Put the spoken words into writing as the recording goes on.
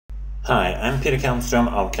Hi, I'm Peter Kalmstrom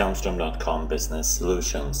of kalmstrom.com Business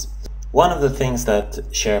Solutions. One of the things that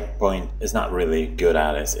SharePoint is not really good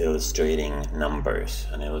at is illustrating numbers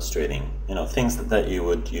and illustrating, things that you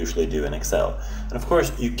would usually do in Excel. And of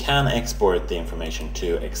course, you can export the information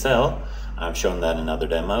to Excel. I've shown that in other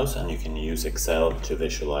demos, and you can use Excel to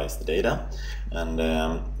visualize the data. And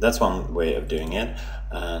that's one way of doing it,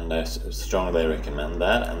 and I strongly recommend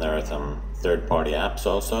that. And there are some third-party apps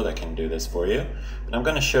also that can do this for you. But I'm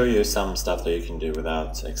going to show you some stuff that you can do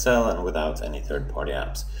without Excel and without any third-party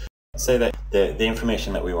apps. Say that the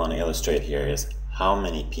information that we want to illustrate here is how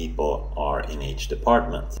many people are in each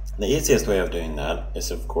department. The easiest way of doing that is,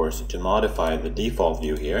 of course, to modify the default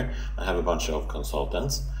view here. I have a bunch of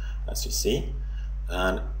consultants, as you see,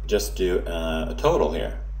 and just do a total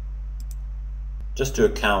here. Just do a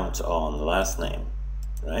count on the last name,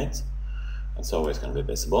 right? It's always going to be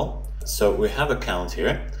visible. So we have a count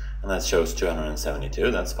here, and that shows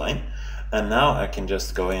 272, that's fine. And now I can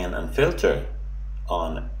just go in and filter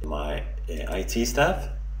on my IT staff.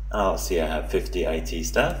 I'll see I have 50 IT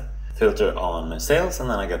staff. Filter on sales, and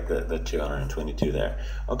then I get the 222 there.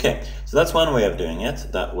 Okay, so that's one way of doing it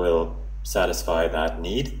that will satisfy that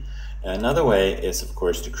need. Another way is, of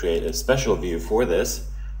course, to create a special view for this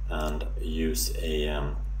and use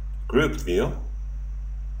a grouped view.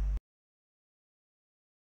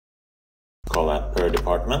 Call that per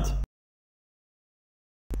department.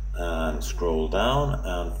 And scroll down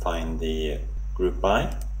and find the group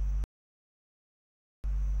by.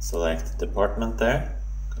 Select department there,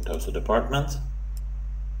 Contoso department,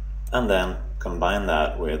 and then combine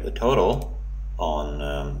that with the total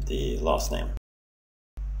on the last name.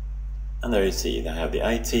 And there you see, I have the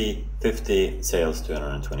IT 50, sales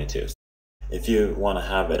 222. If you want to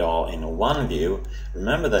have it all in one view,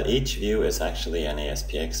 remember that each view is actually an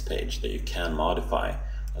ASPX page that you can modify.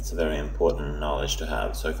 That's a very important knowledge to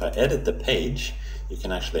have. So if I edit the page, you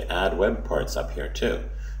can actually add web parts up here too.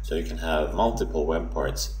 So you can have multiple web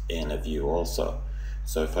parts in a view also.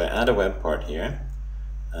 So if I add a web part here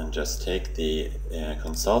and just take the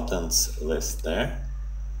consultants list there,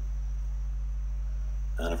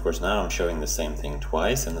 and of course now I'm showing the same thing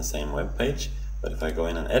twice in the same web page, but if I go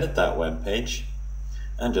in and edit that web page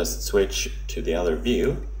and just switch to the other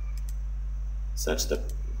view, such the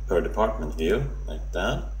per department view, like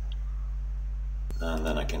that, and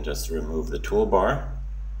then I can just remove the toolbar,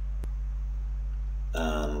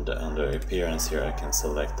 and under appearance here I can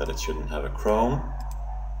select that it shouldn't have a Chrome,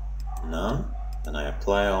 none, and I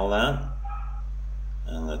apply all that,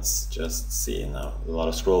 and let's just see now, a lot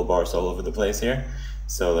of scroll bars all over the place here.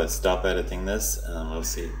 So let's stop editing this, and we'll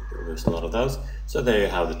see there's a lot of those. So there you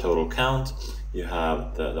have the total count, you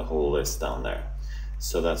have the whole list down there.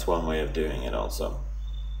 So that's one way of doing it also.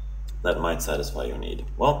 That might satisfy your need.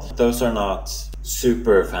 Well, those are not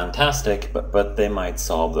super fantastic, but they might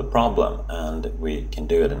solve the problem, and we can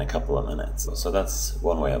do it in a couple of minutes. So that's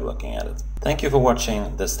one way of looking at it. Thank you for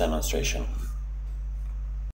watching this demonstration.